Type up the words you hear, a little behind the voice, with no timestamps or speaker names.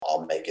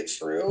it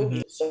through. Mm-hmm.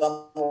 The sun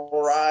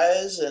will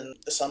rise and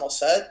the sun will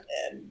set,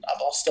 and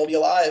I'll still be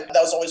alive.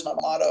 That was always my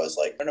motto. Is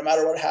like, no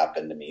matter what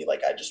happened to me,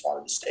 like I just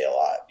wanted to stay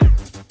alive.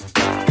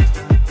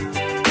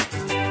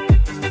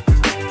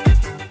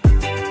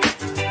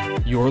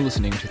 You're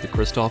listening to the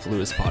Christoph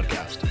Lewis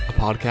Podcast, a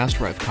podcast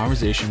where I have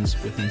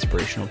conversations with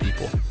inspirational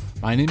people.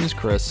 My name is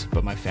Chris,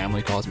 but my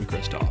family calls me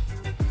Christoph.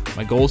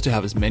 My goal is to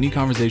have as many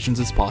conversations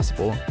as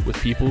possible with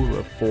people who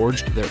have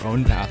forged their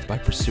own path by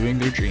pursuing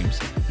their dreams,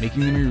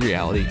 making them a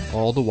reality,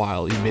 all the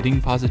while emitting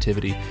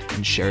positivity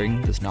and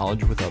sharing this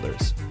knowledge with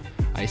others.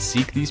 I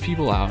seek these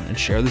people out and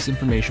share this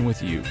information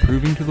with you,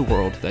 proving to the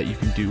world that you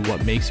can do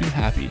what makes you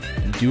happy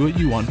and do what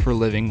you want for a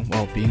living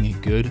while being a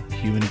good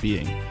human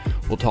being.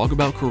 We'll talk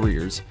about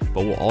careers,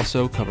 but we'll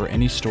also cover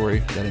any story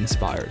that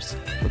inspires.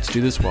 Let's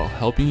do this while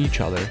helping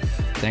each other.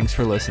 Thanks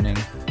for listening.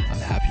 I'm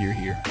happy you're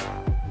here.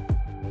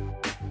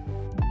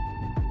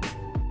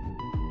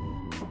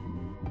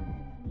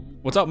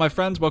 What's up, my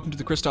friends? Welcome to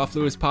the Christoph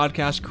Lewis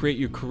Podcast, Create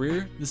Your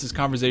Career. This is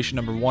conversation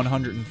number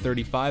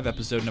 135,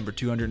 episode number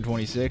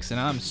 226, and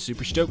I'm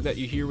super stoked that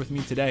you're here with me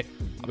today.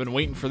 I've been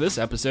waiting for this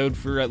episode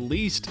for at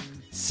least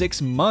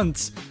 6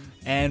 months,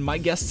 and my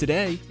guest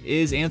today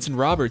is Anson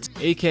Roberts,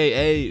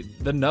 aka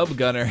the Nub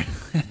Gunner.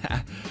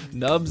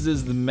 Nubs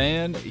is the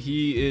man.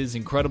 He is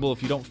incredible.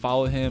 If you don't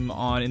follow him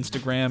on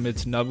Instagram,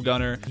 it's Nub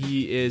Gunner.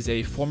 He is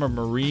a former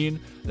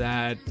Marine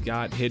that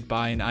got hit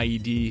by an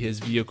IED. His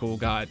vehicle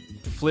got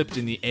flipped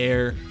in the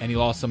air and he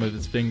lost some of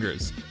his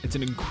fingers. It's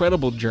an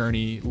incredible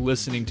journey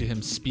listening to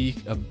him speak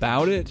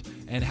about it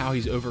and how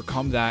he's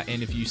overcome that.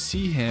 And if you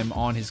see him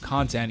on his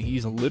content,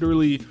 he's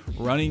literally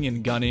running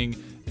and gunning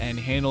and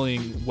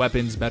handling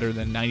weapons better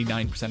than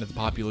 99% of the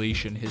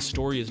population. His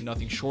story is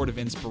nothing short of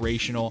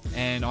inspirational,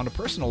 and on a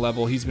personal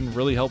level, he's been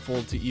really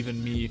helpful to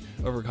even me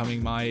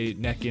overcoming my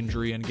neck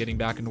injury and getting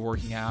back into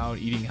working out,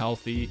 eating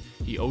healthy.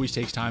 He always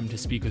takes time to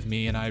speak with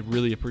me, and I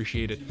really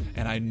appreciate it,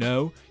 and I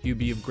know he'd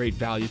be of great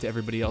value to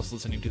everybody else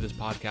listening to this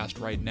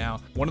podcast right now.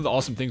 One of the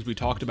awesome things we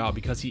talked about,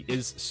 because he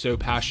is so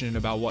passionate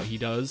about what he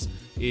does,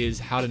 is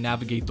how to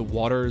navigate the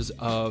waters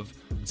of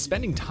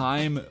spending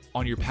time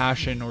on your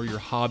passion or your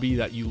hobby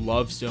that you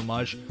love so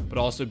much, but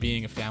also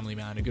being a family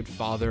man, a good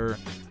father,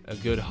 a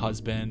good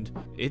husband.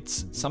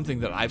 It's something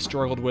that I've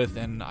struggled with,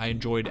 and I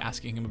enjoyed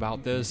asking him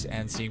about this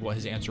and seeing what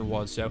his answer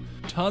was. So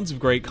tons of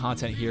great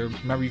content here.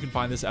 Remember, you can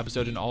find this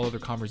episode and all other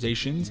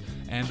conversations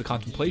and the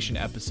contemplation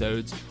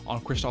episodes on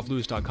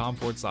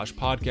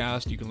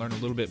christophlewis.com/podcast. You can learn a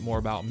little bit more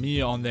about me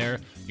on there.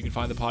 You can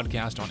find the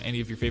podcast on any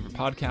of your favorite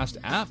podcast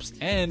apps,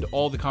 and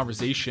all the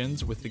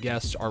conversations with the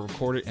guests are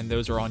recorded, and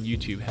those are on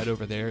YouTube. Head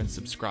over there and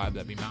subscribe.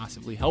 That'd be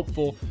massively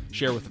helpful.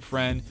 Share with a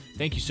friend.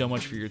 Thank you so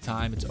much for your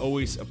time. It's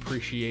always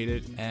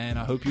appreciated, and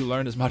I hope you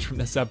learned as much from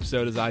this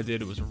episode as I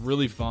did. It was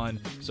really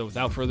fun. So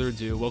without further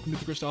ado, welcome to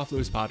the Christoph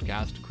Lewis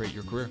Podcast, Create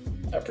Your Career.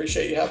 I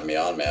appreciate you having me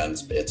on, man.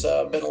 It's been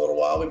a little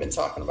while. We've been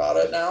talking about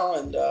it now,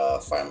 and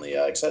finally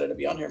excited to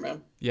be on here,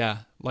 man. Yeah,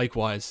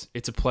 likewise.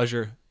 It's a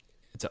pleasure.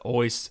 It's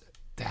always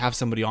to have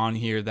somebody on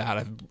here that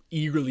I've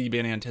eagerly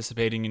been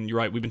anticipating. And you're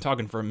right, we've been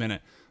talking for a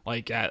minute,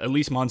 like at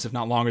least months, if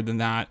not longer than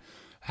that.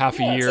 A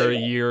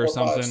year or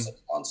something. 6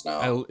 months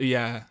now.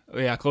 Yeah,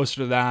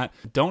 closer to that.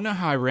 Don't know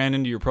how I ran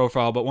into your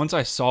profile, but once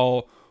I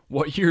saw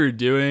what you were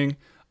doing,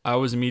 I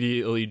was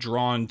immediately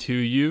drawn to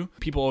you.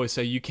 People always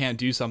say you can't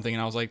do something,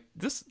 and I was like,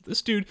 this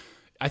dude.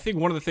 I think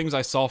one of the things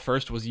I saw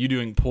first was you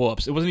doing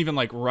pull-ups. It wasn't even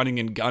like running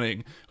and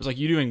gunning. It was like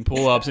you doing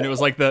pull-ups, and it was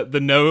like the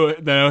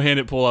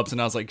no-handed pull-ups, and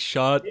I was like,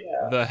 shut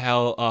the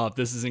hell up.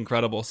 This is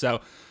incredible.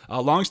 So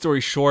long story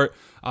short,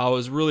 I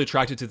was really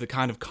attracted to the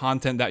kind of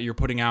content that you're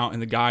putting out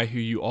and the guy who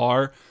you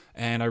are,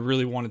 and I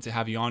really wanted to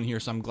have you on here.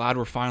 So I'm glad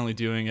we're finally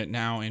doing it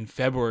now in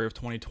February of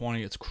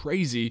 2020. It's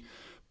crazy,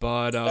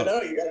 but I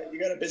know you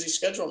got a busy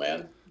schedule,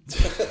 man.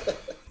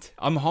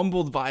 I'm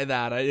humbled by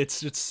that.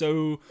 It's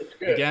so,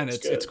 again,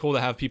 it's cool to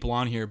have people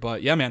on here.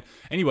 But yeah, man.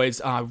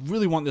 Anyways, I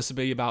really want this to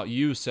be about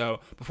you.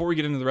 So before we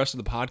get into the rest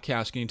of the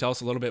podcast, can you tell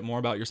us a little bit more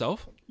about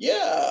yourself?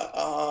 Yeah.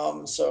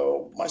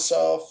 So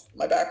myself,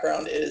 my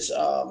background is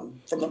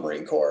from the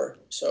Marine Corps.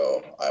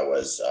 So I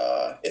was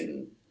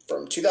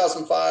from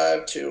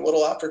 2005 to a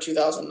little after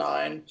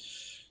 2009.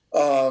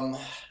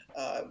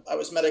 I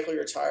was medically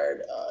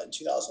retired in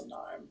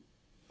 2009.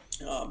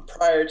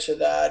 Prior to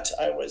that,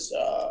 I was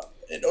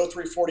in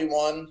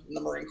 0341 in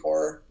the Marine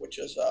Corps, which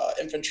is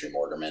infantry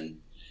mortarman.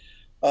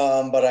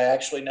 But I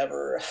actually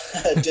never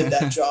did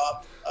that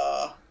job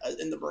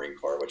in the Marine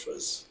Corps, which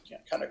was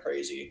kind of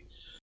crazy.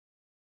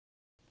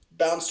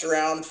 Bounced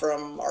around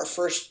from our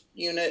first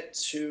unit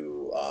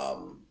to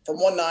from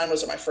 19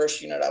 was my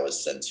first unit I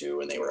was sent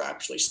to, and they were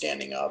actually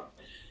standing up.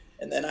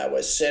 And then I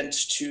was sent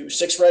to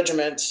 6th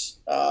Regiment,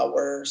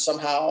 where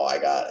somehow I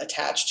got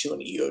attached to an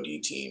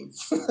EOD team,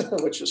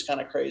 which was kind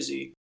of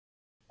crazy.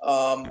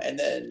 And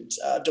then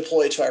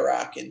deployed to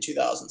Iraq in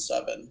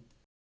 2007.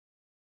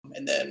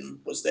 And then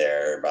was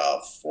there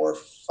about 4 or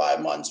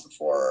 5 months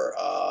before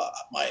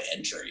my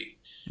injury.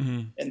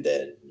 Mm-hmm. And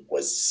then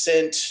was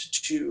sent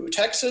to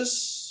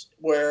Texas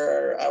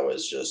where I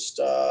was just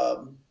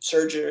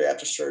surgery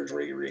after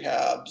surgery,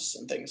 rehabs,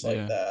 and things like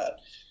Yeah. that.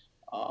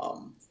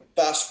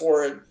 Fast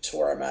forward to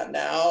where I'm at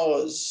now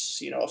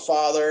is, a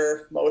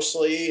father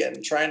mostly,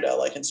 and trying to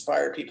like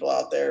inspire people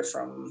out there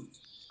from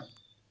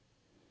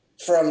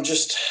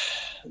just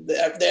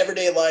the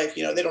everyday life.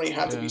 They don't even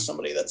have to be Yeah.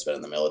 somebody that's been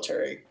in the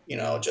military.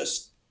 Yeah.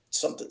 Just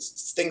something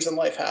things in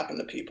life happen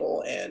to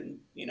people, and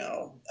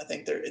I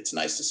think it's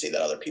nice to see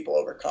that other people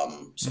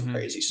overcome some Mm-hmm.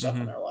 crazy stuff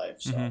in Mm-hmm. their life.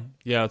 Mm-hmm. So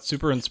Yeah, it's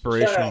super trying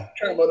inspirational.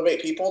 to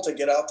motivate people to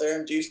get out there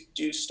and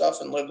do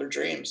stuff and live their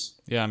dreams.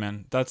 Yeah,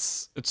 man,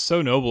 it's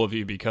so noble of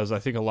you because I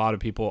think a lot of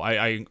people,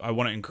 I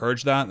want to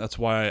encourage that. That's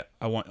why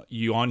I want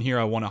you on here.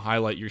 I want to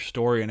highlight your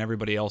story and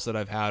everybody else that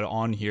I've had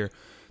on here.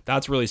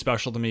 That's really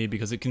special to me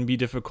because it can be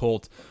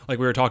difficult. Like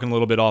we were talking a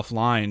little bit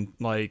offline,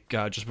 like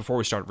just before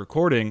we started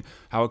recording,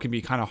 how it can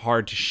be kind of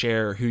hard to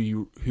share who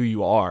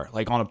you are,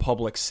 like on a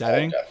public Oh,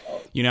 setting,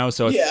 definitely.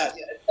 So it's Yeah,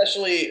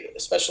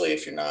 especially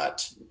if you're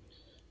not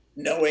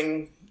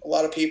knowing a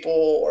lot of people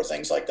or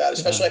things like that. yeah,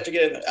 Especially after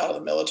getting out of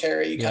the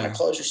military, you kind of yeah,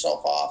 close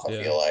yourself off. I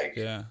yeah, feel like,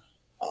 yeah,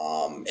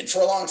 and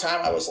for a long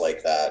time, I was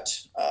like that.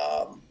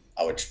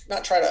 I would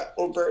not try to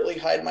overtly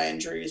hide my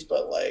injuries,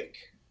 but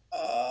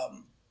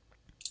um,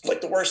 like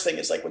the worst thing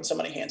is like when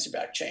somebody hands you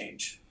back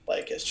change.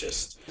 Like it's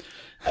just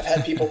I've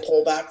had people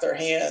pull back their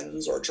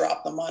hands or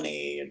drop the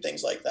money and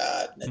things like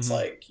that, and it's mm-hmm.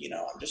 like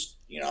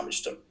I'm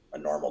just a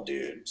normal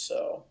dude.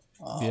 So,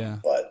 Yeah.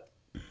 but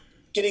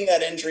getting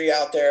that injury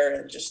out there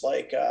and just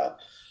like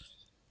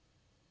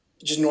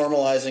just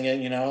normalizing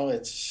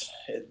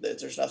it,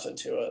 there's nothing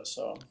to it.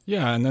 So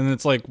Yeah, and then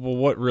it's like, well,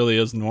 what really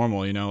is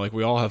normal? Like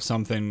we all have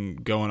something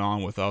going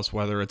on with us,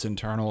 whether it's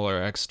internal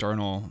or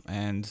external,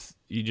 and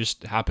you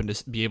just happen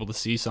to be able to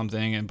see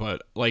something.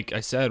 But like I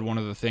said, one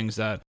of the things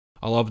that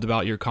I loved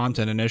about your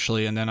content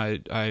initially, and then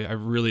I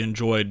really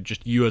enjoyed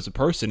just you as a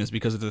person, is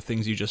because of the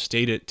things you just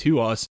stated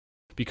to us.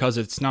 Because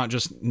it's not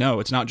just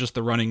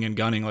the running and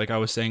gunning, like I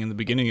was saying in the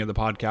beginning of the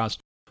podcast,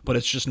 but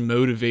it's just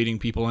motivating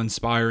people,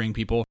 inspiring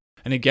people.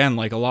 And again,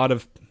 like a lot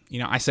of,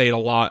 I say it a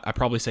lot. I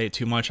probably say it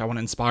too much. I want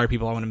to inspire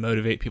people. I want to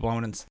motivate people. I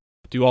want to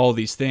do all of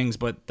these things.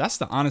 But that's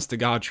the honest to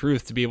God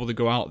truth, to be able to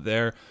go out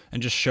there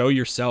and just show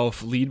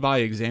yourself, lead by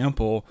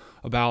example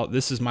about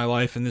this is my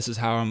life and this is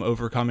how I'm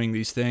overcoming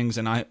these things.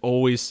 And I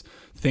always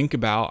think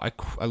about,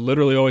 I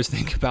literally always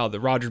think about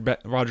the Roger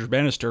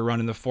Bannister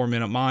running the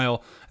 4-minute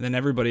mile, and then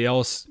everybody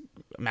else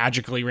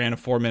magically ran a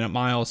 4-minute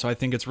mile. So I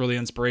think it's really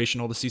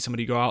inspirational to see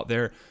somebody go out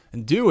there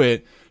and do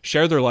it,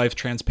 share their life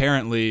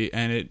transparently,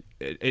 and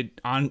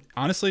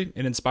honestly,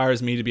 it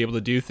inspires me to be able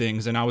to do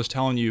things. And I was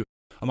telling you,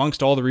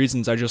 amongst all the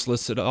reasons I just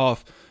listed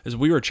off, is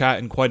we were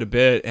chatting quite a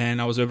bit,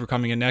 and I was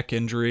overcoming a neck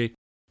injury.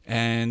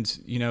 And,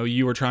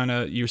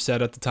 you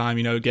said at the time,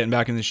 getting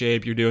back in the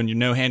shape, you're doing your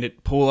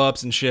no-handed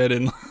pull-ups and shit,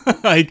 and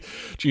like,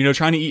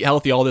 trying to eat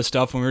healthy, all this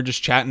stuff. When we were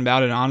just chatting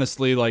about it,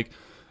 honestly, like,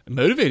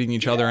 motivating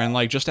each other, and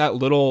like just that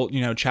little,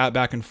 chat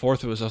back and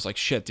forth, I was like,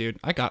 shit, dude,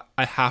 I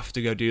have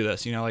to go do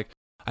this, like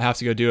I have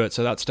to go do it.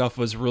 So that stuff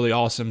was really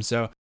awesome.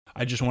 So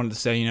I just wanted to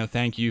say,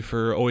 thank you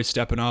for always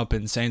stepping up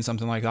and saying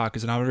something like that,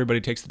 because not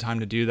everybody takes the time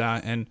to do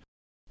that. And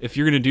if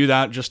you're going to do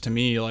that just to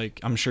me, like,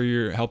 I'm sure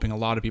you're helping a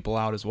lot of people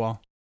out as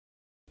well.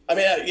 I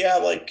mean, yeah,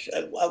 like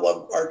I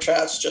love our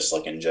chats just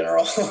like in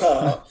general.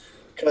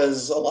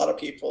 Because a lot of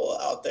people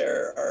out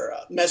there are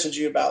message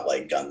you about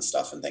like gun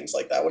stuff and things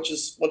like that, which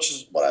is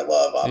what I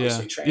love. Yeah.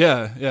 Obviously, training,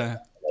 Yeah. Yeah.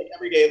 like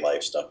everyday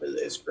life stuff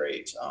is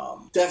great.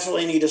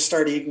 Definitely need to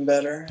start eating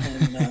better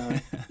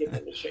and get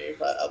into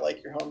shape. I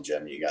like your home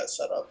gym you got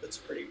set up. It's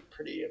pretty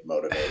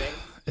motivating.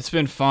 It's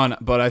been fun,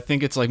 but I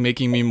think it's like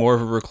making me more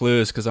of a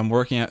recluse because I'm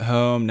working at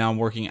home. Now I'm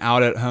working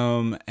out at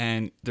home,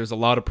 and there's a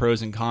lot of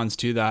pros and cons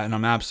to that. And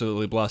I'm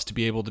absolutely blessed to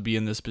be able to be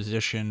in this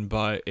position,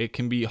 but it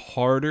can be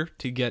harder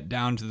to get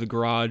down to the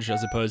garage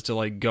as opposed to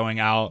like going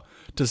out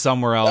to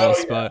somewhere else.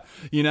 Oh,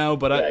 yeah.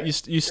 But,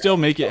 you still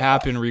Yeah. make it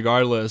happen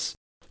regardless.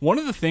 One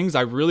of the things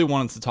I really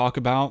wanted to talk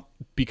about,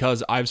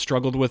 because I've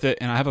struggled with it,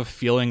 and I have a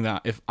feeling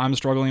that if I'm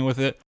struggling with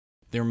it,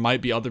 there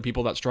might be other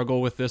people that struggle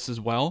with this as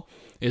well,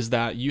 is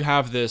that you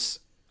have this,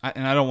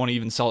 and I don't want to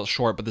even sell it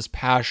short, but this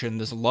passion,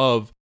 this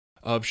love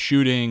of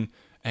shooting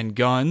and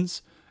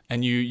guns,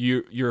 and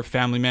you're a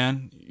family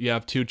man. You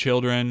have 2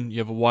 children, you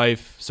have a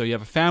wife, so you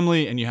have a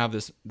family, and you have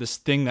this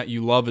thing that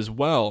you love as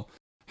well.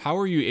 How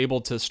are you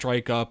able to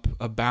strike up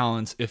a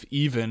balance, if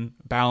even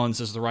balance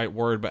is the right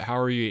word, but how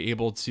are you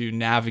able to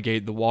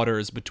navigate the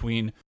waters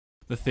between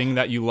the thing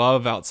that you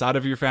love outside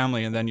of your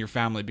family and then your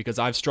family? Because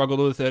I've struggled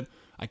with it.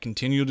 I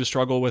continue to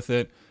struggle with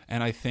it.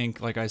 And I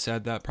think, like I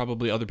said, that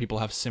probably other people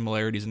have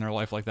similarities in their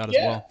life like that as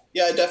Yeah, well.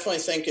 yeah, I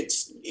definitely think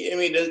I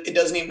mean, it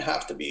doesn't even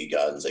have to be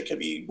guns. It could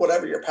be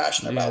whatever you're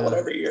passionate about, Yeah,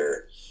 whatever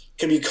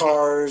could be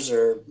cars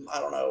or I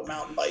don't know,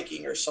 mountain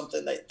biking or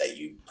something that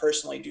you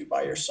personally do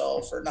by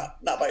yourself or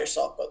not by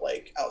yourself, but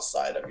like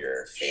outside of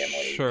your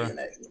family sure.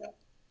 unit.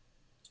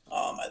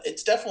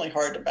 It's definitely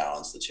hard to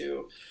balance the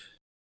two.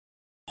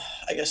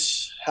 I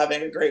guess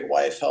having a great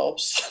wife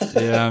helps.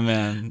 Yeah,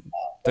 man.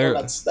 Well, There.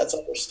 that's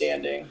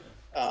understanding.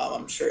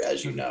 I'm sure,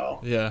 as you know.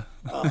 Yeah.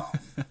 Um,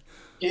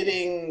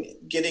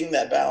 getting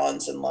that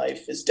balance in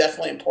life is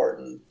definitely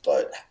important,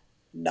 but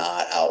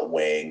not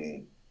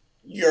outweighing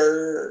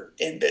your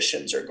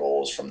ambitions or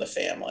goals from the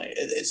family.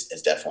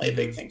 It's definitely a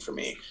big Mm-hmm. thing for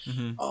me.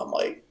 Mm-hmm.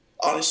 Like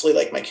honestly,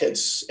 like my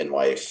kids and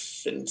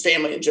wife and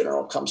family in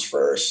general comes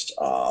first.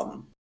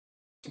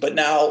 But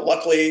now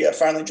luckily I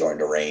finally joined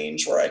a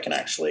range where I can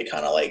actually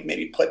kind of like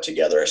maybe put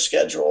together a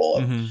schedule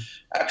of Mm-hmm.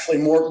 actually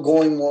more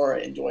going more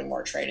and doing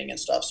more training and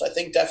stuff. So I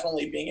think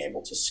definitely being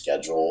able to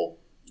schedule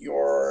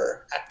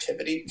your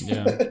activity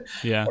Yeah.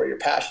 Yeah. or your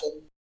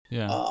passion,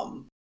 Yeah.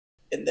 um,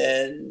 and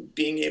then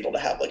being able to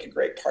have like a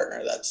great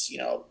partner that's,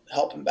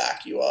 helping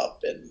back you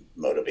up and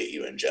motivate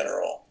you in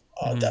general,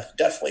 Mm-hmm.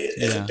 definitely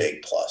is a Yeah.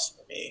 big plus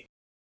for me.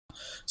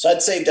 So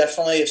I'd say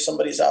definitely if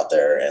somebody's out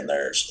there and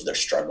they're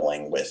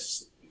struggling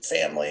with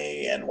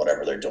family and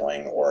whatever they're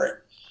doing,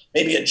 or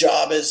maybe a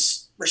job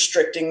is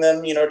restricting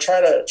them,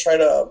 try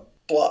to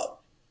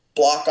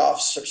block off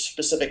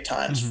specific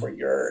times Mm-hmm. for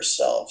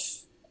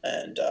yourself.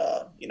 And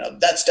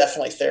that's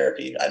definitely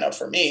therapy. I know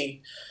for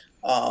me,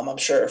 I'm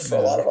sure for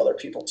a Yeah. lot of other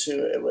people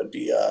too, it would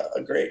be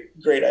a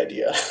great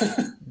idea.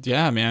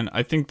 Yeah, man.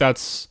 I think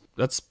that's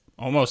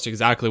almost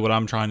exactly what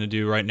I'm trying to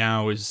do right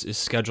now is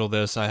schedule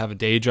this. I have a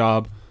day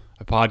job,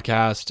 a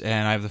podcast,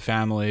 and I have the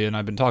family, and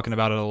I've been talking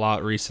about it a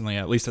lot recently,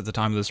 at least at the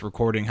time of this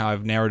recording, how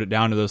I've narrowed it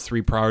down to those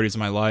three priorities in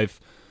my life,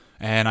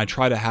 and I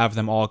try to have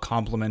them all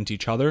complement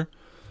each other.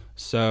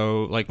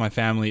 So, like, my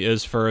family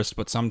is first,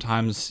 but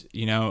sometimes,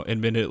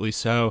 admittedly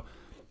so,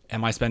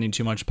 am I spending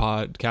too much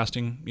time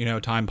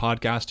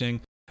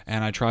podcasting?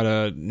 And I try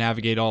to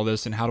navigate all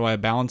this, and how do I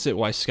balance it?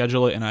 Well, I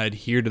schedule it and I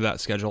adhere to that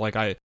schedule. Like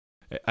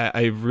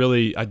I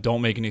really, I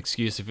don't make an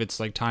excuse if it's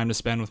like time to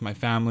spend with my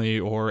family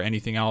or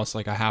anything else.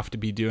 Like I have to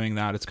be doing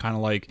that. It's kind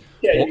of like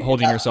Yeah,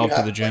 holding you yourself to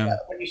have the like gym.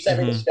 when you sent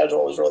me the Mm-hmm.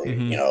 schedule, it was really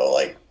Mm-hmm.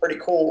 like pretty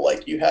cool.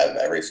 Like you have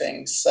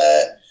everything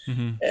set,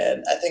 Mm-hmm.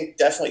 and I think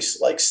definitely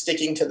like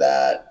sticking to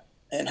that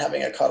and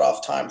having a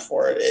cutoff time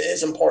for it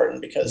is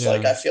important, because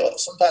like Yeah. I feel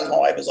sometimes my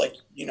wife is like,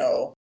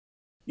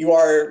 you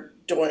are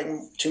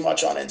doing too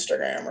much on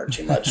Instagram or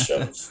too much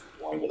of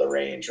going to the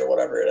range or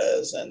whatever it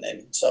is, and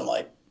so I'm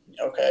like,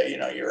 okay,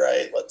 you're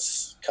right.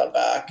 Let's cut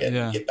back and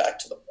Yeah. get back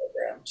to the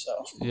program.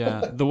 So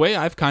Yeah. The way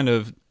I've kind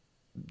of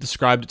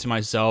described it to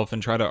myself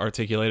and try to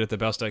articulate it the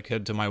best I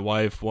could to my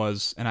wife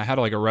was, and I had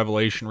like a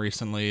revelation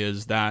recently,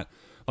 is that,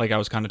 like I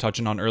was kind of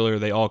touching on earlier,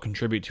 they all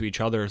contribute to each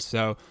other.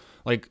 So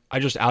like I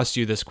just asked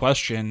you this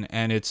question,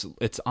 and it's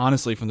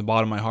honestly from the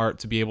bottom of my heart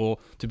to be able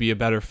to be a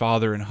better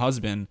father and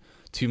husband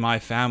to my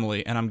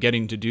family, and I'm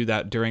getting to do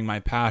that during my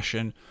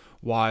passion,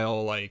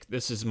 while like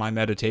this is my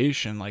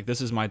meditation, like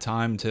this is my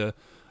time to,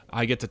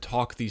 I get to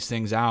talk these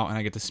things out, and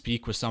I get to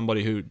speak with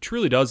somebody who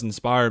truly does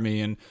inspire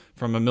me, and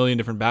from a million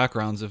different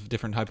backgrounds of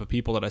different type of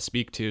people that I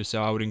speak to.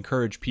 So I would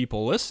encourage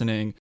people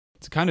listening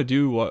to kind of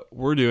do what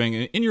we're doing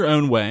in your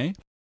own way,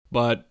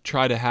 but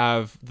try to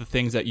have the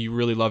things that you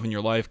really love in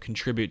your life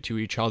contribute to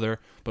each other,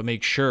 but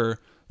make sure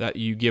that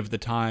you give the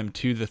time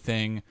to the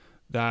thing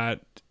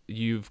that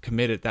you've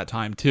committed that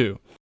time to,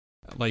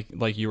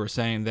 like you were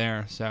saying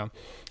there. So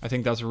I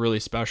think that's really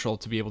special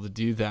to be able to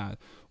do that.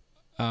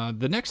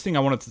 The next thing I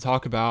wanted to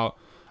talk about,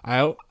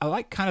 I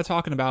like kind of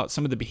talking about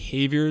some of the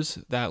behaviors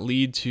that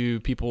lead to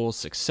people's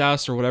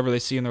success or whatever they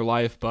see in their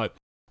life. But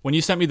when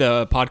you sent me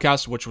the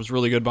podcast, which was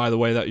really good, by the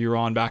way, that you were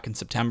on back in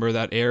September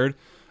that aired,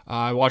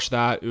 I watched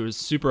that. It was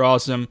super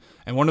awesome.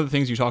 And one of the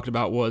things you talked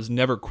about was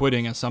never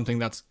quitting as something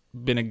that's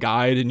been a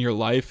guide in your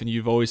life and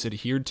you've always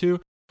adhered to.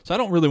 So I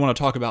don't really want to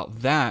talk about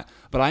that,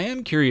 but I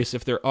am curious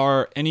if there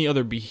are any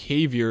other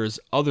behaviors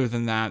other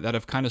than that that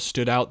have kind of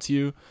stood out to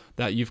you,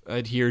 that you've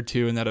adhered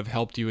to, and that have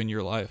helped you in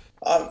your life.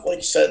 like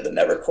you said, the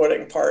never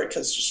quitting part,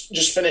 because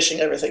just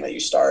finishing everything that you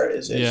start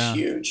is Yeah.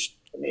 huge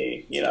to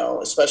me.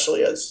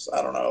 Especially as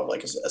I don't know,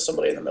 like as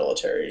somebody in the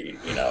military,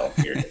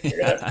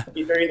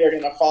 you're either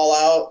gonna fall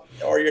out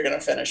or you're gonna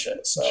finish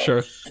it. So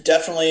Sure.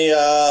 definitely,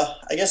 I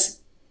guess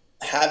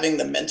having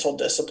the mental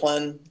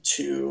discipline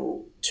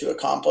to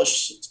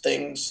accomplish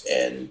things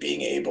and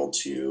being able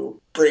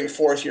to bring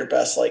forth your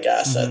best like Mm-hmm.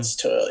 assets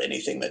to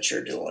anything that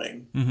you're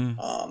doing.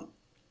 Mm-hmm.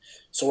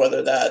 So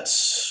whether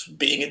that's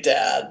being a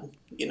dad,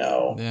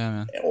 Yeah,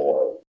 man.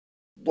 or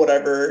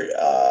whatever,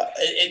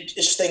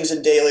 it's things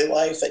in daily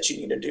life that you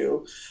need to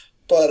do.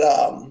 But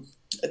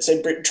I'd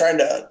say trying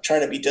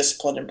to be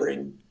disciplined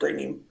and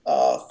bringing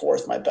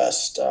forth my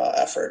best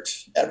effort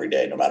every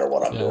day, no matter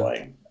what I'm Yeah.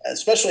 doing. And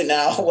especially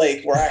now,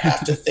 like where I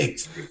have to think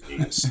through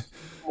things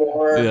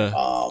more,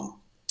 Yeah.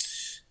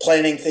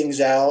 planning things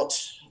out,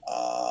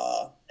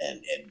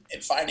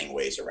 and finding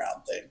ways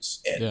around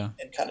things, Yeah.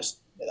 and kind of to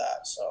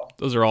that. So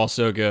Those are all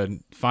so good.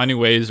 Finding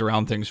ways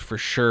around things for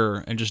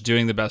sure, and just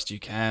doing the best you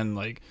can.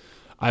 Like,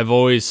 I've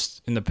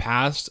always, in the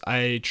past,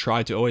 I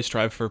tried to always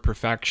strive for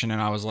perfection, and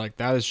I was like,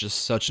 that is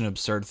just such an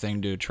absurd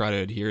thing to try to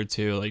adhere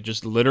to. Like,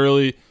 just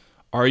literally,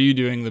 are you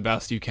doing the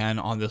best you can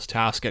on this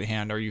task at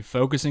hand? Are you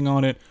focusing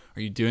on it?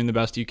 Are you doing the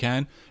best you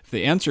can? If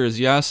the answer is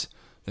yes,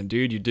 then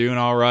dude, you're doing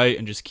all right,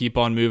 and just keep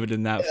on moving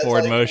in that yeah, that's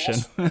forward all you can motion.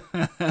 ask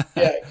for.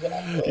 Yeah,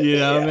 exactly. You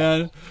know, Yeah.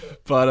 man.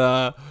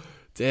 But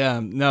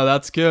Damn, no,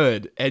 that's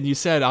good. And you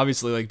said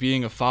obviously like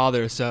being a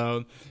father.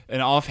 So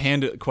an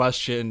off-topic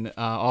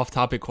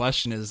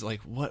question is like,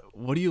 what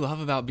do you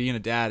love about being a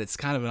dad? It's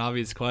kind of an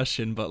obvious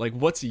question, but like,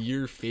 what's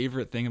your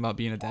favorite thing about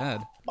being a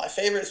dad? My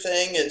favorite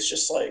thing is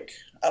just like,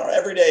 I don't know,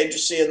 every day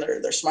just seeing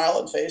their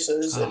smiling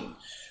faces Oh, and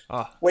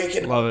oh,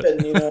 waking love up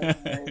it.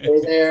 and,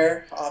 they're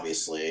there,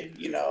 obviously,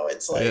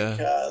 it's like,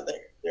 Yeah,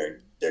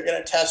 they're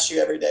going to test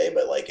you every day,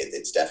 but like,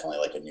 it's definitely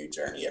like a new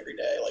journey every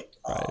day.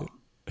 right.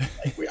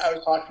 I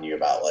was talking to you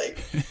about like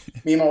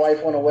me and my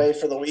wife went away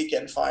for the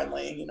weekend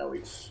finally.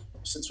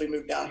 Since we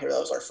moved down here, that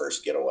was our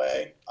first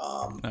getaway.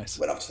 Nice.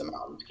 Went up to the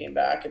mountains, came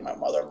back, and my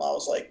mother-in-law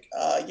was like,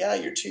 "Yeah,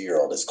 your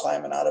 2-year-old is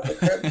climbing out of the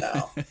crib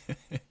now."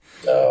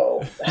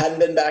 So I hadn't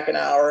been back an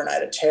hour, and I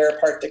had to tear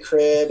apart the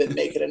crib and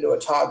make it into a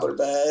toddler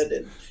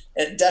bed,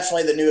 and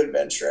definitely the new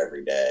adventure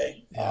every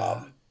day.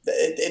 Yeah.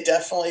 It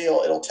definitely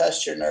it'll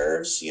test your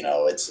nerves.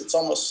 It's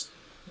almost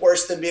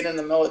worse than being in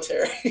the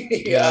military.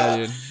 Yeah,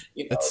 dude.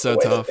 It's The so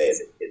way that tough. they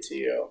get to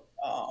you.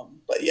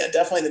 But yeah,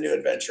 definitely the new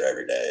adventure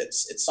every day.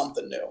 It's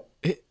something new.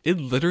 It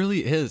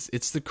literally is.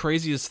 It's the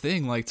craziest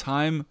thing. Like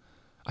time,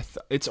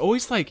 it's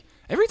always like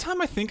every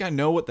time I think I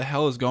know what the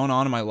hell is going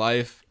on in my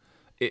life,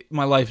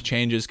 my life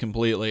changes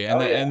completely.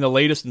 And Oh yeah. and the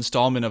latest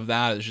installment of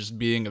that is just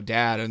being a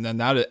dad, and then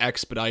that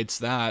expedites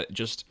that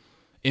just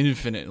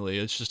infinitely.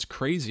 It's just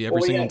crazy every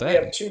Well, single we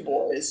have day. 2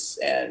 boys,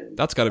 and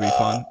That's got to be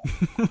fun.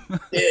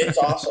 it's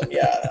awesome.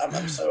 Yeah,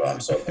 I'm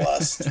so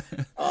blessed.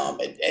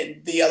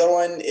 And the other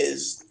one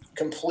is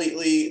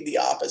completely the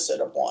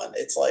opposite of one.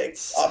 It's like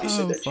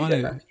obviously So they're two funny.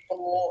 different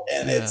people,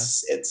 and Yeah.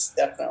 it's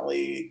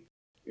definitely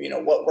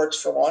what works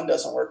for one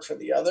doesn't work for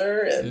the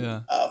other, and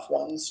Yeah. if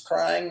one's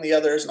crying, the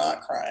other is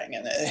not crying,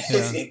 and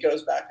Yeah. it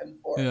goes back and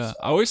forth. Yeah, I So.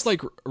 always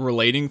like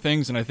relating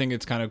things, and I think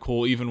it's kind of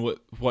cool, even with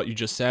what you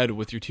just said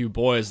with your two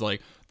boys.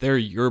 Like, they're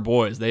your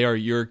boys, they are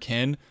your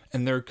kin,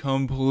 and they're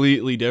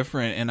completely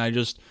different. And I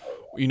just,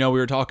 we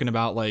were talking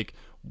about like,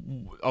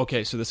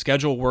 okay, so the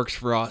schedule works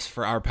for us,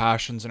 for our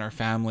passions and our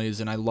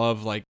families, and I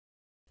love like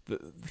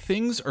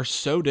things are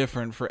so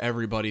different for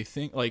everybody.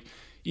 Think like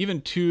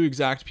even two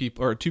exact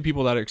people or two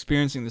people that are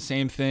experiencing the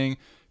same thing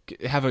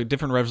have a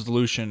different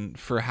resolution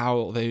for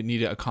how they need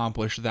to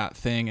accomplish that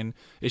thing. And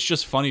it's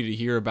just funny to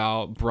hear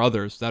about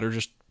brothers that are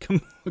just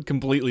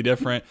completely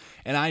different.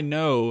 And I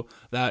know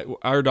that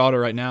our daughter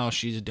right now,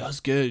 she does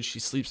good. She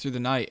sleeps through the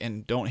night,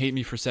 and don't hate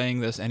me for saying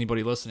this,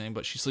 anybody listening,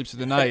 but she sleeps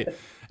through the night.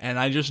 And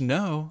I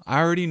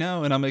already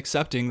know, and I'm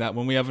accepting that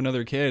when we have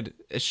another kid,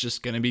 it's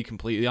just going to be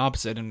completely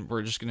opposite, and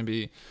we're just going to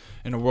be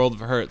in a world of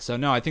hurt. So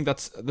no, I think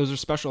those are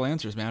special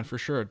answers, man, for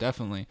sure.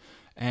 Definitely.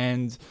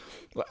 And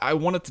I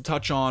wanted to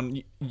touch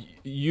on,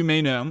 you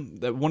may know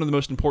that one of the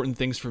most important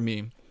things for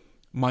me,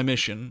 my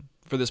mission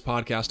for this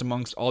podcast,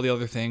 amongst all the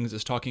other things,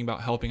 is talking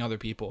about helping other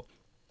people.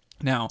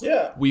 Now,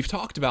 Yeah. we've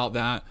talked about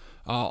that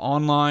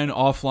online,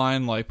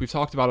 offline, like we've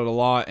talked about it a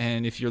lot.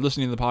 And if you're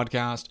listening to the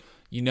podcast,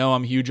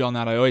 I'm huge on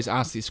that. I always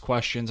ask these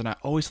questions, and I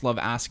always love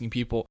asking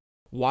people,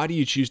 why do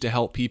you choose to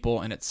help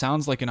people? And it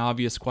sounds like an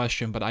obvious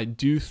question, but I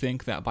do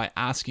think that by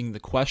asking the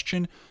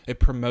question, it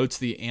promotes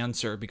the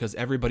answer, because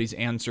everybody's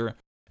answer,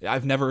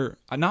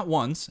 not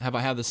once have I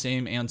had the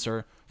same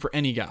answer for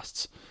any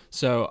guests.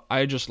 So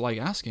I just like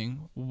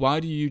asking, why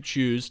do you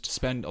choose to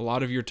spend a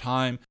lot of your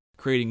time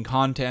creating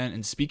content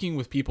and speaking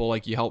with people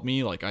like you help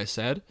me, like I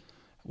said?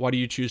 Why do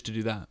you choose to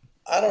do that?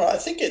 I don't know. I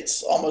think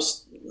it's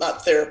almost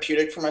not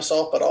therapeutic for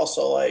myself, but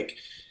also like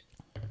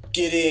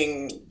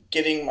getting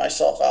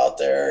myself out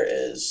there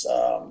is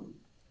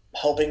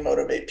helping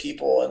motivate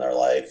people in their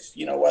life.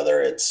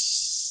 Whether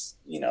it's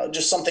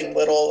just something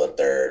little that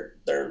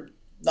they're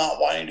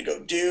not wanting to go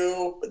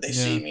do, but they Yeah.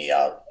 see me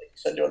out like I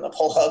said, doing the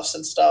pull ups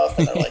and stuff,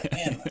 and they're like,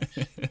 "Man,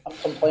 I'm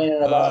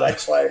complaining about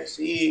X, Y, or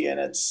Z, and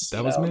it's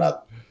That was me.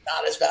 not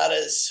as bad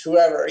as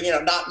whoever.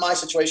 Not my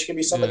situation, could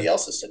be Yeah. somebody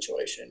else's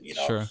situation.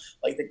 Sure.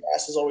 Like the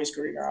grass is always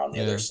greener on the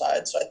other Yeah.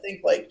 side. So I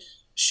think like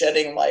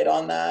shedding light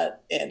on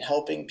that and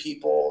helping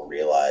people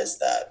realize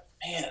that,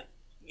 man,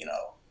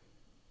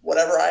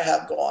 whatever I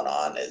have going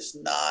on is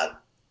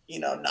not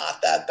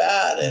that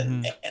bad,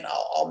 Mm-hmm. and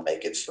I'll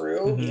make it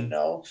through. Mm-hmm.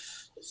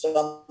 The sun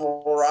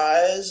will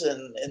rise, Yeah.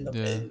 and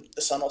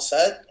the sun will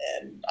set,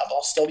 and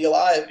I'll still be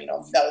alive.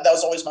 That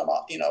was always my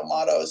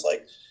motto is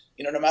like,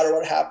 no matter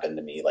what happened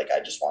to me, like I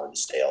just wanted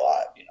to stay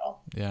alive.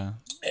 Yeah.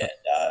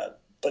 And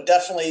but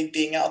definitely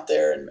being out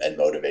there and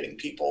motivating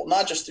people,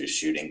 not just through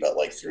shooting, but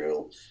like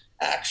through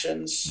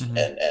actions Mm-hmm.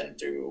 and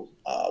through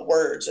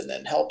words, and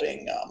then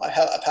helping.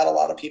 I've had a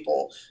lot of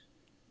people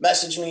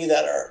message me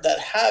that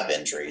have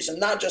injuries, and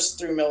not just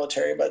through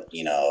military, but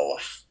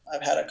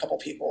I've had a couple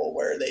people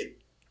where they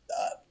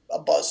a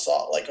buzz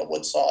saw, like a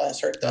wood saw, has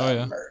hurt Oh yeah.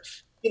 them, or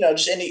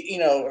just any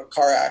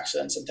car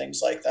accidents and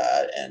things like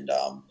that, and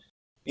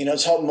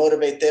to help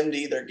motivate them to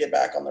either get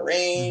back on the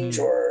range,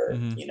 Mm-hmm. or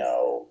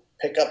Mm-hmm.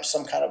 pick up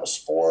some kind of a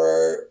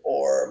sport,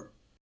 or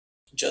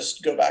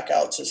just go back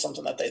out to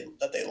something that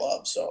they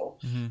love. So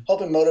Mm-hmm.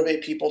 helping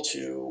motivate people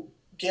to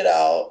get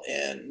out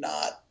and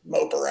not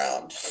mope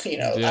around. I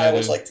Yeah,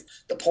 always dude. like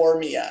the poor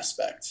me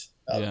aspect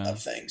Yeah.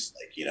 of things.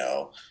 Like,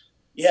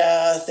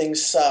 yeah,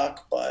 things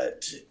suck,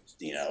 but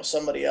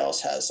somebody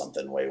else has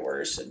something way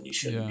worse, and you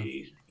shouldn't Yeah.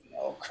 be,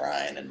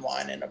 crying and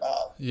whining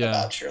about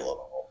Yeah. your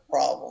little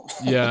problem.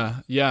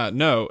 Yeah,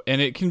 no, and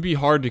it can be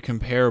hard to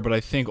compare, but I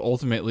think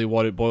ultimately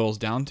what it boils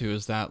down to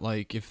is that,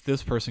 like, if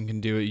this person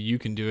can do it, you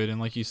can do it, and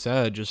like you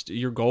said, just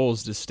your goal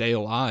is to stay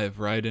alive,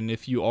 right? And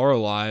if you are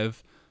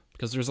alive,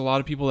 because there's a lot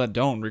of people that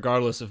don't,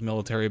 regardless of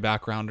military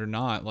background or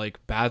not, like,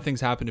 bad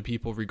things happen to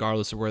people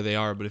regardless of where they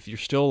are, but if you're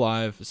still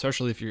alive,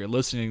 especially if you're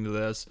listening to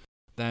this,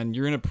 then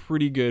you're in a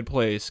pretty good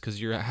place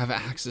because you have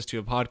access to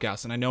a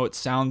podcast. And I know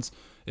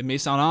it may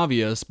sound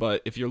obvious,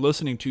 but if you're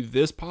listening to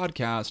this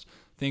podcast,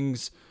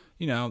 things,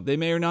 they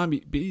may or not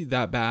be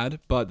that bad,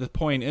 but the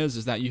point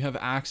is that you have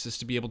access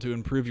to be able to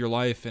improve your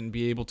life and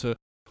be able to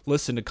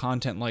listen to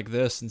content like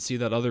this and see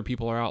that other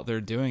people are out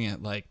there doing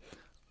it. Like,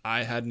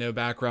 I had no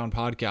background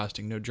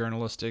podcasting, no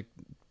journalistic,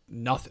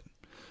 nothing.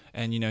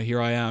 And,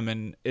 here I am,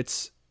 and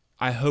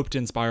I hope to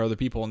inspire other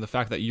people, and the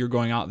fact that you're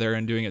going out there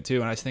and doing it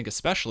too. And I think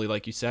especially,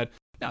 like you said,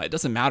 now it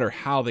doesn't matter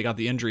how they got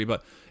the injury,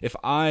 but if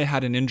I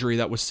had an injury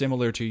that was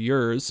similar to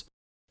yours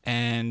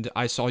and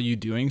I saw you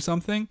doing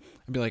something,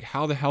 I'd be like,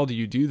 how the hell do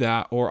you do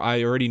that? Or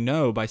I already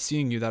know by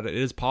seeing you that it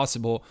is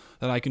possible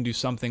that I can do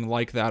something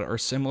like that or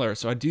similar.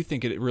 So I do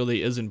think it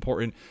really is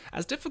important,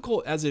 as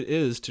difficult as it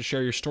is to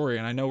share your story.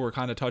 And I know we're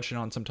kind of touching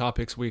on some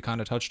topics we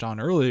kind of touched on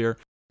earlier,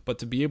 but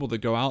to be able to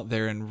go out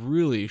there and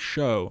really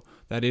show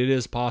that it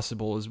is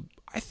possible is,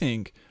 I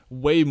think,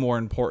 way more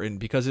important,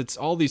 because it's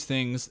all these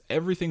things,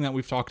 everything that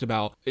we've talked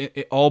about,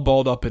 it all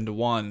balled up into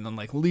one. And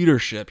like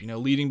leadership,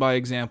 leading by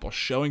example,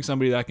 showing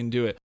somebody that can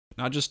do it,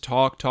 not just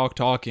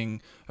talking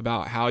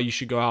about how you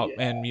should go out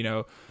Yeah.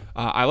 and,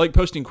 I like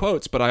posting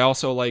quotes, but I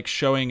also like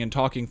showing and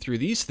talking through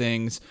these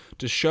things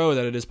to show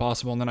that it is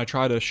possible. And then I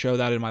try to show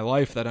that in my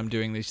life that I'm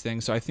doing these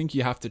things. So I think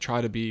you have to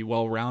try to be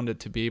well-rounded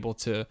to be able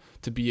to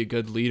be a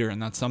good leader. And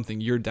that's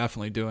something you're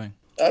definitely doing.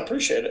 I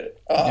appreciate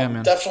it. Yeah,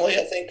 man. Definitely,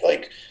 I think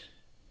like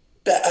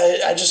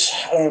I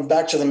don't know,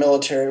 back to the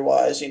military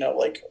wise,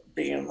 like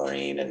being a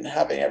Marine and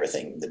having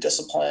everything, the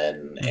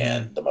discipline Mm-hmm.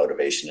 and the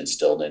motivation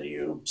instilled in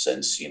you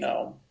since,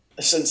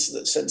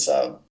 since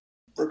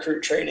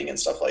recruit training and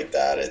stuff like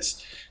that.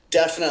 It's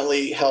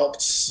definitely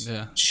helped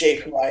Yeah.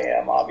 shape who I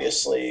am,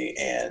 obviously,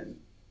 and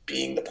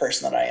being the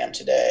person that I am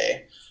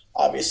today.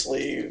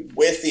 Obviously,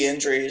 with the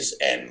injuries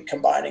and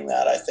combining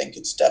that, I think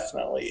it's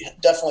definitely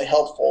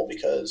helpful,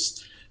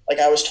 because like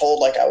I was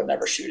told, like I would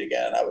never shoot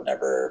again. I would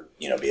never,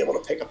 be able to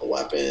pick up a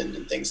weapon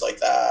and things like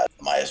that.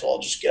 Might as well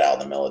just get out of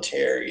the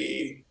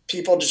military.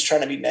 People just trying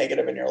to be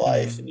negative in your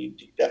life, Mm-hmm. and you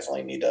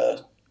definitely need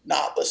to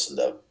not listen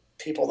to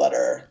people that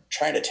are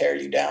trying to tear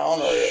you down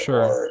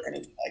Sure. or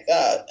anything like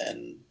that.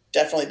 And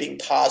definitely being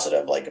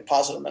positive, like a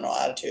positive mental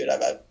attitude.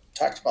 I've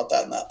talked about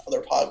that in that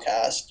other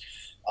podcast.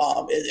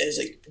 It is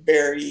a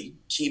very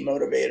key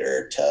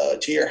motivator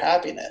to your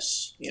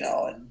happiness,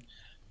 and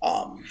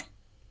um,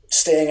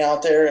 staying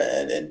out there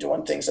and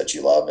doing things that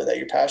you love and that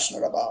you're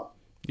passionate about.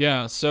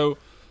 Yeah. So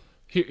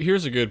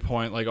here's a good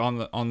point. Like on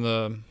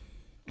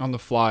the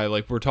fly,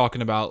 like we're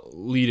talking about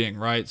leading,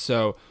 right?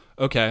 So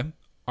okay,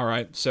 all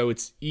right. So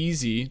it's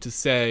easy to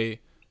say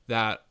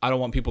that I don't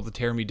want people to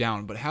tear me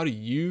down, but how do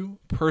you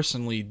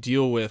personally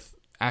deal with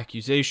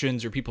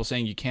accusations or people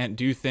saying you can't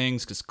do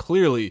things? Because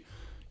clearly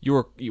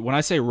when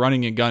I say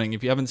running and gunning,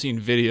 if you haven't seen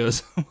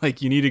videos,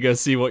 like you need to go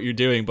see what you're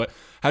doing. But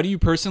how do you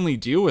personally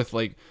deal with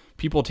like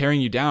people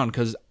tearing you down?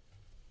 Because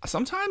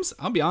sometimes,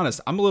 I'll be honest,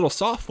 I'm a little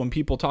soft when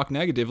people talk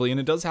negatively, and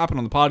it does happen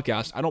on the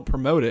podcast. I don't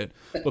promote it,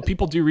 but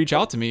people do reach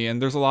out to me,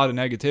 and there's a lot of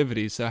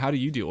negativity. So how do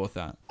you deal with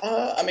that?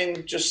 I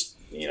mean, just,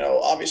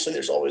 obviously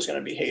there's always going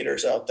to be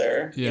haters out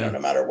there, Yeah. no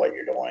matter what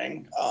you're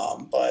doing.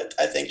 But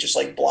I think just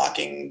like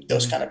blocking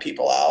those Mm-hmm. kind of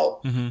people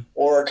out, Mm-hmm.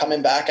 or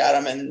coming back at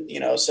them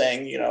and,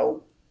 saying,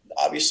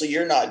 obviously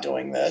you're not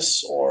doing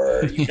this,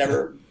 or you've Yeah.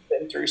 never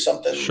been through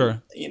something,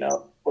 Sure.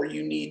 where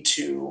you need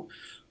to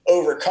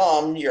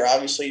overcome. You're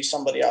obviously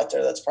somebody out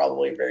there that's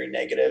probably very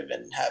negative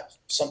and have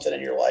something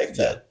in your life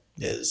Yeah. that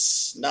Yeah.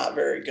 is not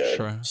very good.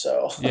 Sure.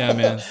 So, Yeah,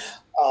 man.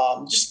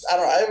 just, I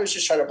don't know. I always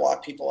just try to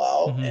block people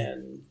out Mm-hmm.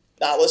 and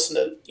not listen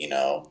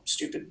to,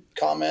 stupid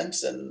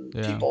comments and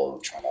Yeah. people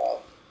trying to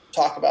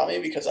talk about me,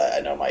 because I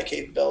know my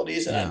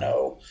capabilities, and I Yeah.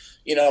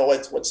 know,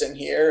 what's in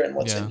here, and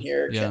what's Yeah. in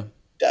here Yeah. can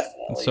It's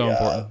definitely, so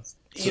important.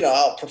 So,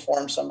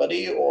 outperform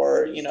somebody,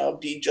 or,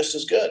 be just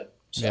as good.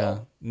 yeah.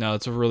 So, No,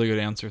 it's a really good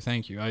answer.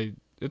 Thank you.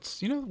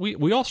 It's,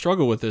 we all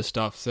struggle with this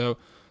stuff. So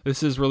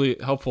this is really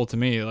helpful to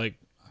me. Like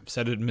I've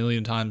said it a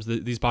million times,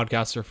 these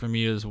podcasts are for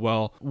me as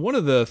well. One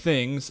of the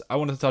things I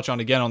wanted to touch on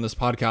again on this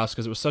podcast,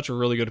 because it was such a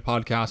really good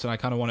podcast, and I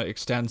kind of want to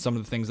extend some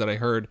of the things that I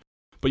heard.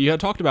 But you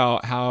had talked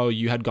about how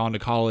you had gone to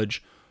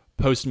college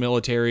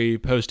post-military,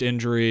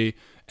 post-injury,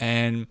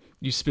 and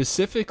you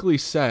specifically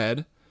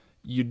said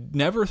you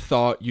never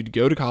thought you'd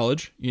go to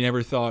college, you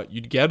never thought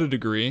you'd get a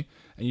degree,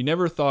 and you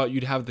never thought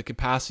you'd have the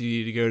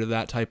capacity to go to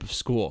that type of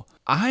school.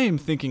 I am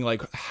thinking,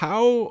 like,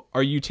 how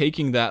are you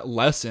taking that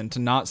lesson to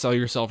not sell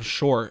yourself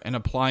short and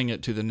applying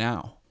it to the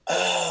now?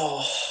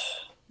 oh,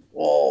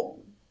 well,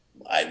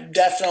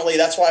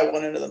 that's why I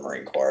went into the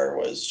Marine Corps,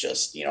 was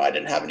just, I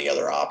didn't have any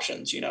other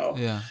options,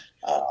 Yeah.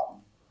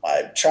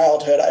 My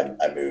childhood,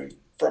 I moved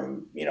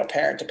from,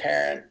 parent to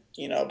parent,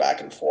 back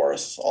and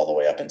forth all the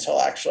way up until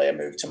actually I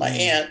moved to my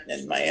aunt,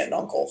 and my aunt and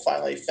uncle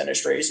finally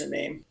finished raising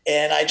me.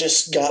 And I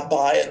just got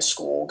by in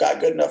school, got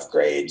good enough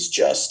grades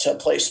just to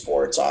play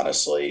sports,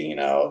 honestly,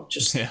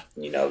 just, Yeah.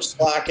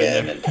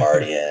 slacking and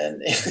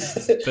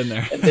partying Been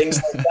there. and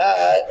things like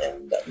that.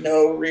 And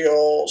no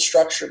real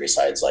structure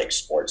besides like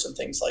sports and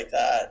things like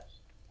that.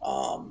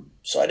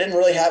 So I didn't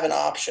really have an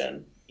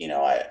option.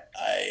 I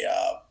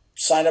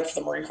signed up for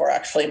the Marine Corps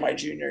actually my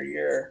junior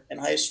year in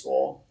high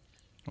school.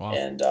 Wow.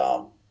 And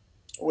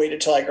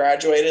waited till I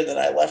graduated. Then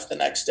I left the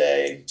next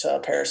day to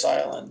Paris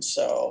Island.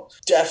 So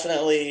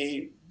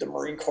definitely the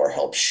Marine Corps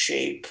helped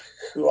shape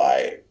who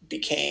I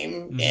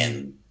became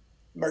and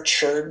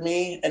matured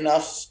me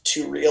enough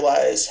to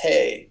realize,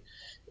 hey,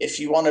 if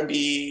you want to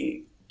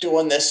be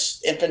doing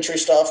this infantry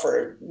stuff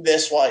or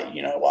this while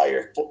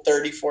you're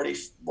 30, 40,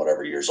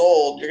 whatever years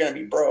old, you're going to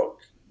be broke.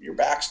 Your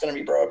back's going to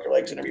be broke. Your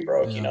leg's going to be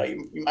broke. Yeah.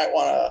 You might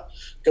want to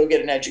go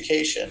get an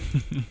education.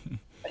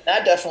 And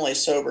that definitely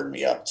sobered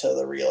me up to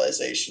the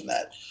realization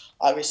that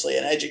obviously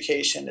an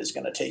education is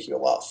going to take you a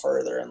lot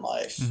further in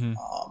life.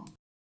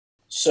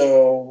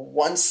 So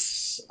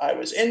once I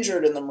was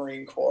injured in the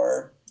Marine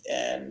Corps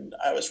and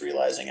I was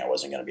realizing I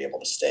wasn't going to be able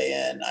to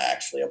stay in, I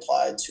actually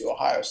applied to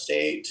Ohio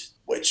State,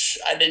 which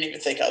I didn't even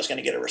think I was going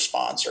to get a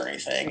response or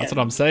anything. That's what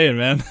I'm saying,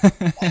 man.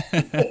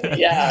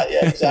 yeah,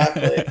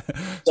 exactly.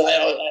 So I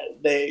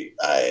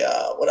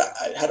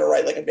had to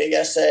write like a big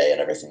essay and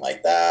everything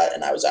like that.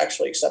 And I was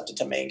actually accepted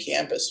to main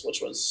campus,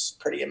 which was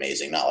pretty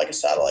amazing. Not like a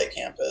satellite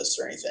campus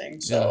or anything.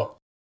 So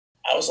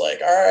I was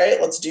like, all right,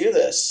 let's do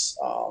this.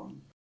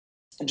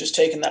 And just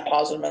taking that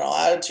positive mental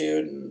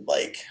attitude and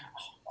like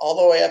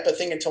all the way up, I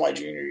think until my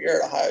junior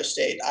year at Ohio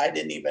State, I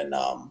didn't even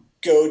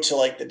go to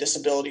like the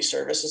disability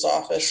services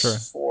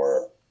office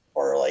for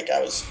like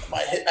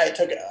I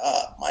took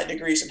my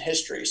degrees in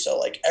history. So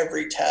like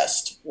every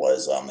test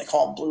was, they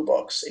call them blue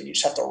books, and you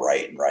just have to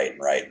write and write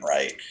and write and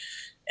write.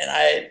 And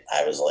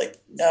I was like,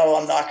 no,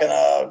 I'm not going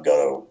to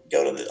go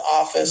to the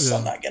office. Yeah.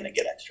 I'm not going to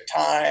get extra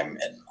time.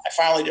 And I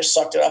finally just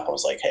sucked it up. I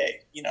was like,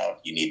 hey, you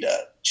need to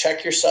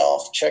check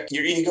yourself, check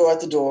your ego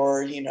at the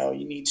door. You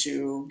need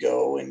to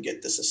go and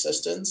get this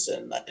assistance.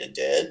 And I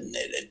did. And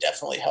it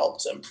definitely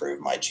helped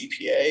improve my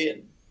GPA.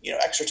 And,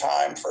 extra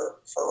time for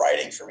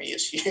writing for me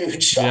is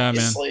huge,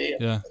 obviously.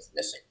 Yeah.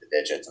 Missing the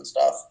digits and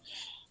stuff.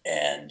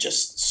 And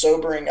just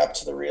sobering up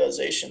to the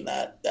realization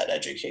that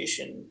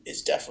education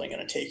is definitely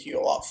going to take you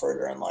a lot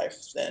further in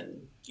life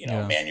than,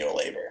 manual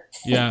labor.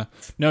 Yeah.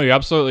 No, you're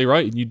absolutely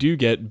right. You do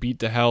get beat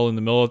to hell in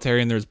the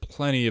military, and there's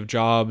plenty of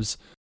jobs,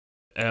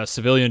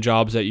 civilian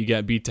jobs that you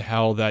get beat to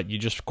hell that you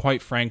just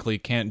quite frankly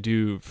can't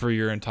do for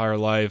your entire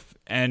life.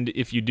 And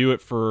if you do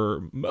it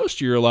for most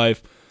of your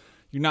life,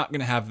 you're not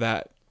going to have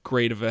that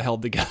great of a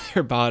held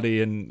together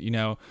body, and,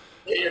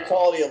 your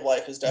quality of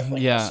life is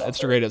definitely it's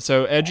degraded.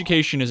 So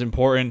education is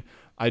important.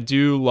 I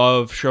do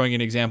love showing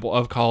an example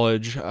of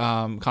college.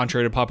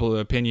 Contrary to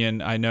popular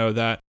opinion, I know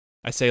that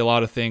I say a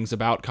lot of things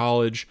about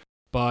college,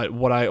 but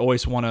what I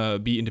always want to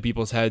beat into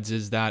people's heads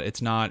is that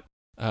it's not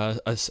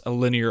a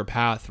linear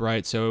path,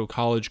 right? So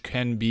college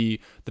can be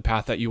the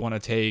path that you want to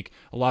take.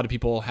 A lot of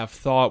people have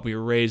thought, we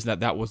were raised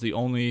that was the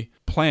only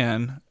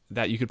plan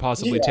that you could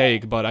possibly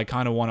take, but I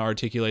kind of want to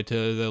articulate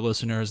to the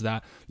listeners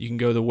that you can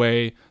go the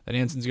way that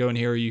Anson's going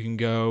here. You can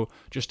go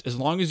just as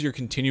long as you're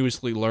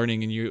continuously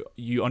learning and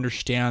you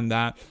understand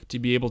that to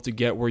be able to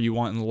get where you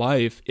want in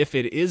life. If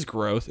it is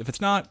growth, if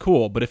it's not,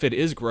 cool, but if it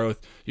is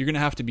growth, you're going to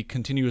have to be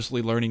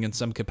continuously learning in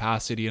some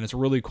capacity. And it's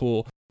really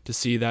cool to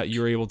see that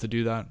you're able to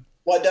do that.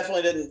 Well, I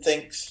definitely didn't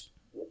think,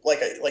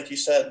 like you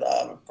said,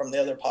 from the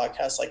other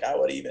podcast, like I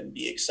would even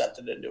be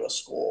accepted into a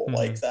school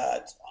like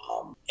that.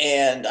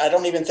 And I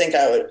don't even think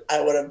I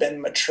would have been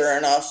mature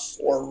enough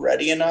or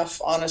ready enough,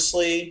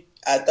 honestly,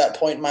 at that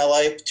point in my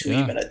life to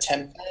even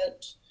attempt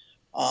it.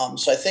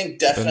 So I think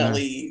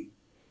definitely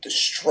the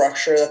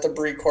structure that the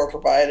Marine Corps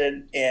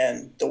provided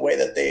and the way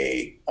that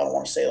they, I don't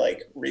want to say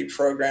like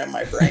reprogram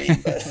my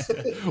brain,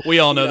 but we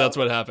all know that's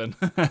what happened.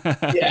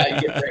 Yeah,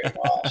 you get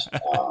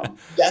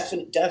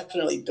brainwashed.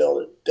 Definitely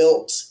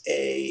built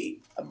a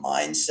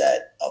mindset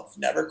of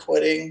never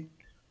quitting,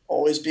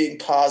 always being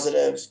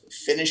positive,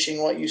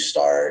 finishing what you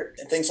start,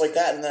 and things like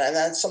that. And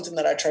that's something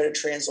that I try to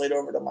translate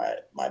over to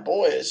my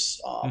boys.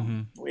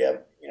 We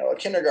have a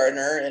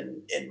kindergartner,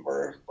 and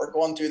we're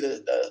going through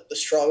the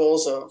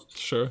struggles of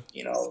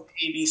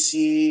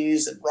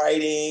ABCs and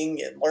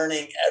writing and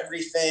learning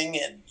everything,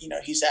 and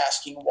he's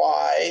asking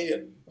why,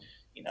 and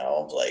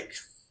like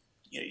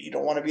you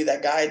don't want to be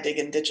that guy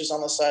digging ditches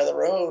on the side of the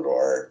road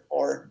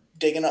or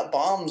digging up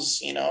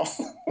bombs,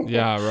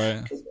 Yeah,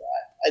 right.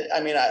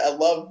 I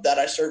love that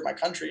I served my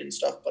country and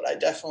stuff, but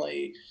I'd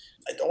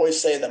always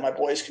say that my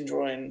boys can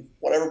join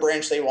whatever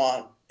branch they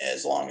want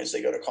as long as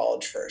they go to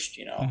college first.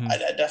 I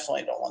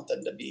definitely don't want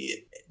them to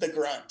be the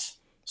grunt.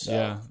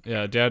 So,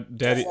 yeah. Dad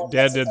did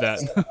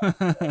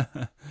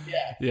that.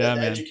 Yeah,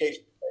 man.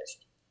 Education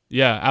first.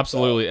 Yeah,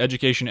 absolutely. So,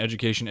 education,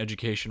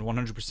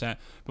 100%.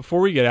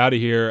 Before we get out of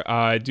here,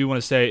 I do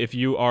want to say, if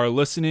you are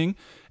listening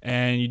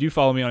and you do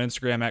follow me on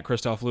Instagram at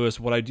Christoph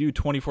Lewis, what I do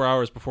 24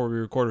 hours before we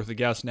record with a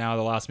guest now,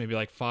 the last maybe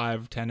like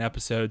 5-10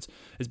 episodes,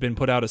 has been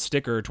put out a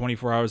sticker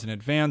 24 hours in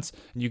advance,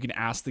 and you can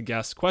ask the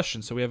guests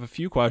questions. So we have a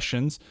few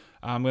questions.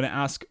 I'm going to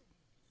ask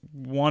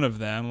one of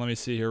them. Let me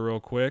see here real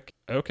quick.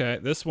 Okay,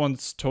 this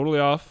one's totally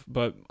off,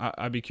 but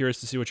I'd be curious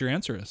to see what your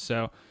answer is.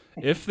 So,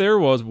 if there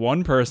was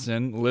one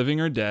person, living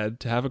or dead,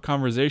 to have a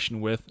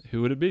conversation with,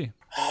 who would it be?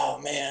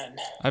 Oh, man.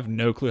 I have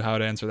no clue how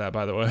to answer that,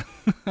 by the way.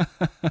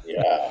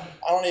 Yeah,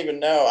 I don't even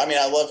know. I mean,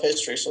 I love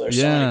history, so there's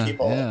so many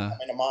people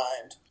coming to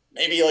mind.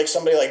 Maybe like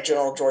somebody like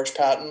General George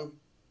Patton,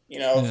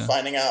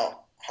 finding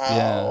out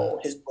how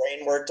his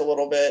brain worked a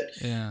little bit,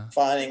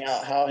 finding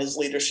out how his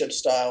leadership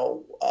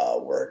style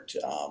worked.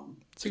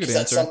 Because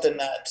that's something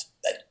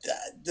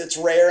that's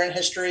rare in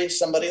history.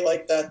 Somebody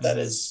like that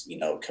is,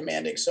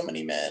 commanding so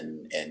many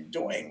men and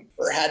doing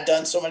or had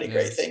done so many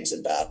great things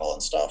in battle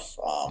and stuff.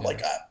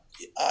 Like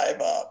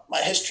I've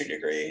my history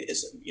degree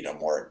is,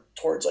 more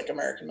towards like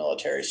American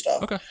military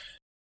stuff. Okay.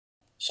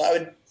 So I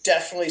would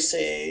definitely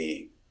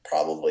say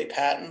probably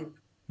Patton.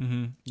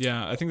 Mm-hmm.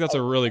 Yeah, I think that's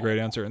a really great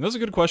answer. And that's a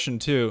good question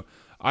too.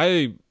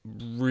 I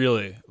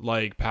really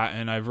like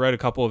Patton. I've read a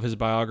couple of his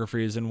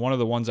biographies, and one of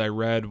the ones I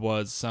read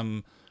was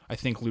some, I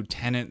think,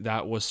 lieutenant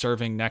that was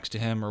serving next to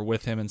him or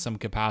with him in some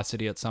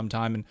capacity at some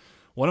time. And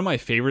one of my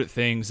favorite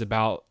things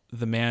about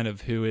the man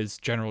of who is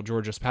General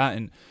George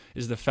Patton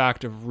is the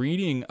fact of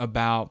reading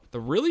about the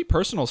really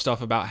personal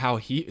stuff about how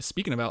he,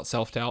 speaking about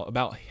self-doubt,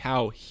 about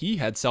how he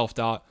had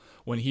self-doubt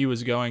when he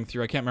was going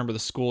through, I can't remember the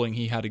schooling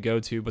he had to go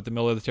to, but the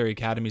military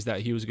academies that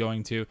he was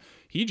going to,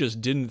 he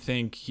just didn't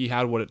think he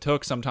had what it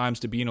took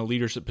sometimes to be in a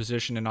leadership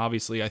position. And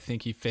obviously I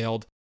think he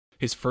failed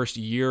his first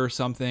year or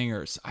something,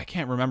 or I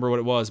can't remember what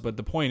it was, but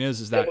the point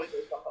is that,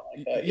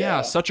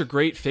 such a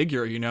great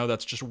figure,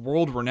 that's just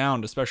world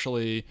renowned,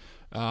 especially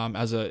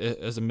as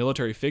a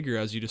military figure,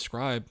 as you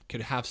described,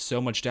 could have so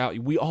much doubt.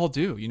 We all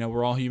do,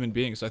 we're all human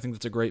beings. So I think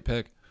that's a great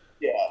pick.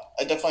 Yeah,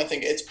 I definitely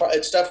think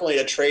it's definitely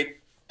a trait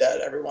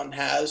that everyone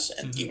has,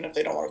 and even if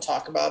they don't want to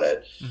talk about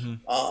it,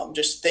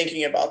 just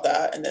thinking about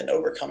that and then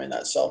overcoming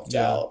that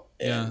self-doubt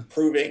and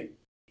proving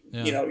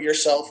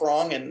yourself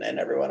wrong and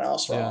everyone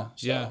else wrong.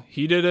 So.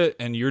 He did it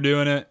and you're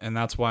doing it, and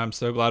that's why I'm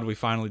so glad we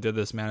finally did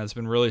this, man. It's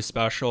been really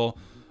special.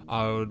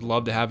 I would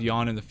love to have you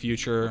on in the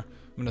future.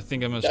 I'm going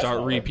to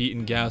start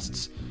repeating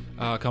guests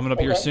coming up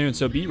here soon,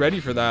 so be ready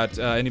for that.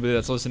 Anybody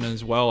that's listening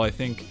as well, I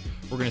think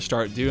we're going to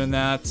start doing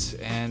that,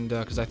 and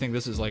because I think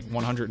this is like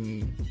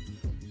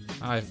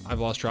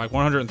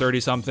 130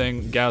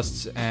 something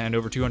guests and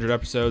over 200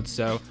 episodes.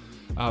 So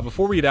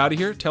before we get out of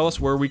here, tell us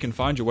where we can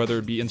find you, whether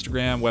it be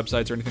Instagram,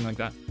 websites, or anything like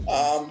that.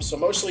 So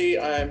mostly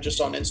I'm just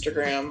on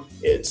Instagram.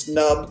 It's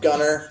Nub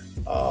Gunner,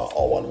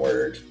 all one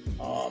word.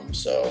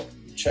 So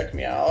check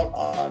me out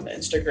on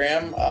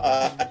Instagram.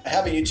 I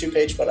have a YouTube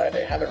page, but I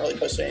haven't really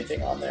posted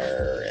anything on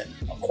there in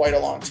quite a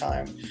long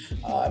time.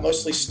 I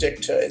mostly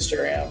stick to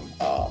Instagram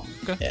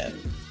and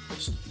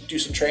do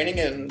some training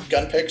and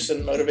gun picks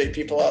and motivate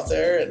people out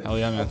there, and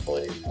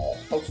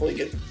hopefully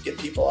get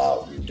people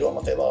out and doing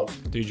what they love.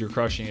 Dude, you're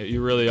crushing it.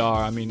 You really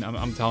are. I mean,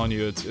 I'm telling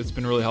you, it's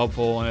been really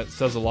helpful, and it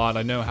says a lot.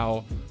 I know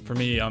how, for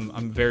me,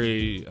 I'm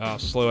very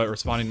slow at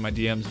responding to my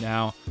DMs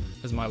now,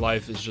 as my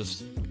life is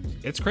just,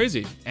 it's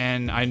crazy.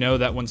 And I know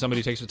that when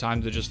somebody takes the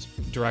time to just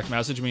direct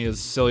message me,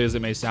 as silly as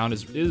it may sound,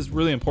 is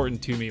really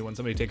important to me when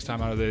somebody takes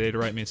time out of their day to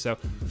write me. So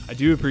I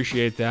do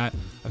appreciate that.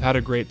 I've had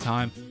a great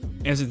time.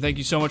 Anson, thank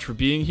you so much for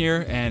being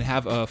here, and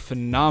have a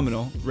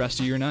phenomenal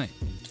rest of your night.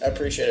 I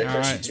appreciate it,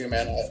 Chris. You too,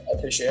 man. I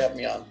appreciate having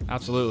me on.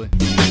 Absolutely.